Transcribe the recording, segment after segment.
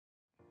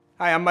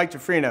Hi, I'm Mike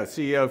DeFrino,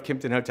 CEO of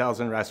Kimpton Hotels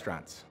and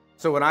Restaurants.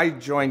 So when I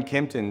joined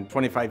Kimpton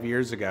 25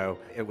 years ago,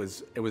 it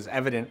was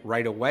evident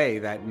right away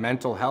that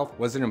mental health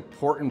was an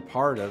important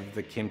part of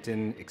the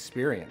Kimpton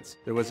experience.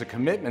 There was a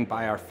commitment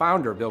by our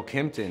founder, Bill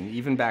Kimpton,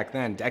 even back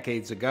then,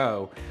 decades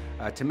ago,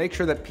 to make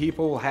sure that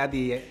people had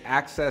the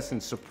access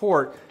and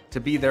support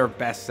to be their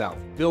best self.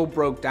 Bill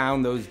broke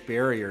down those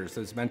barriers,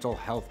 those mental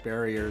health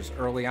barriers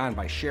early on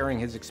by sharing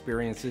his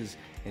experiences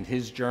and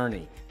his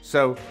journey.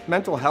 So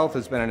mental health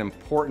has been an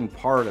important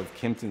part of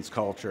Kimpton's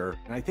culture,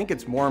 and I think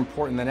it's more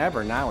important than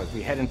ever now as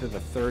we head into the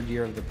third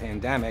year of the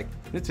pandemic.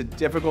 It's a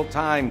difficult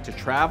time to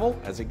travel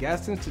as a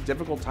guest, and it's a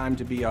difficult time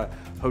to be a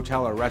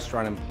hotel or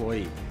restaurant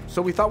employee.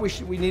 So we thought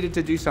we needed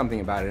to do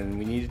something about it, and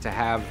we needed to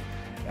have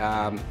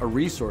a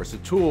resource, a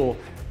tool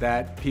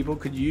that people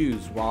could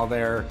use while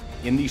they're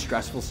in these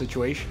stressful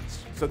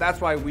situations. So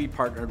that's why we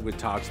partnered with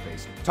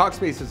Talkspace.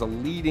 Talkspace is a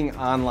leading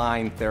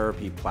online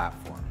therapy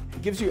platform.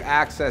 It gives you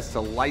access to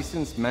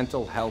licensed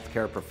mental health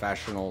care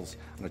professionals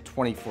on a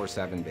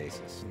 24/7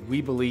 basis.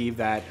 We believe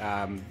that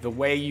the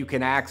way you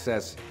can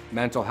access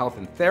mental health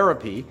and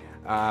therapy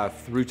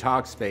through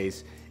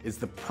Talkspace is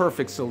the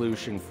perfect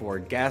solution for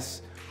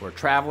guests who are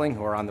traveling,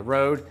 who are on the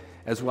road,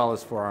 as well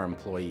as for our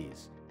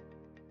employees.